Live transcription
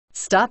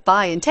Stop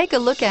by and take a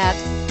look at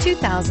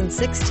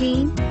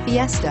 2016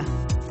 Fiesta.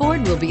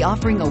 Ford will be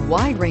offering a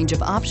wide range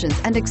of options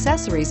and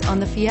accessories on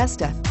the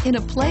Fiesta in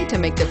a play to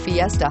make the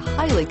Fiesta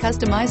highly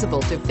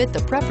customizable to fit the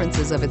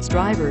preferences of its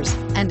drivers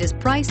and is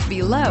priced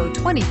below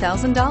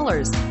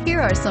 $20,000. Here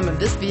are some of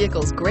this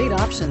vehicle's great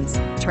options: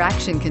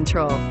 traction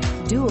control,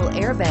 dual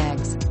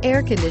airbags,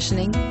 air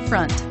conditioning,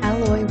 front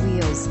alloy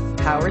wheels,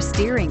 power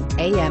steering,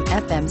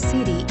 AM/FM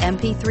CD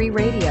MP3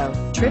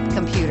 radio, trip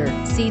computer,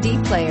 CD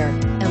player,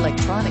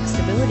 electronic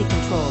stability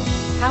control,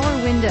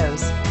 power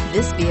windows.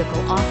 This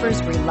vehicle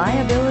offers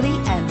reliability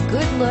and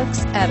good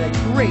looks at a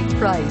great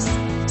price.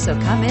 So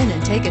come in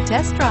and take a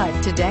test drive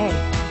today.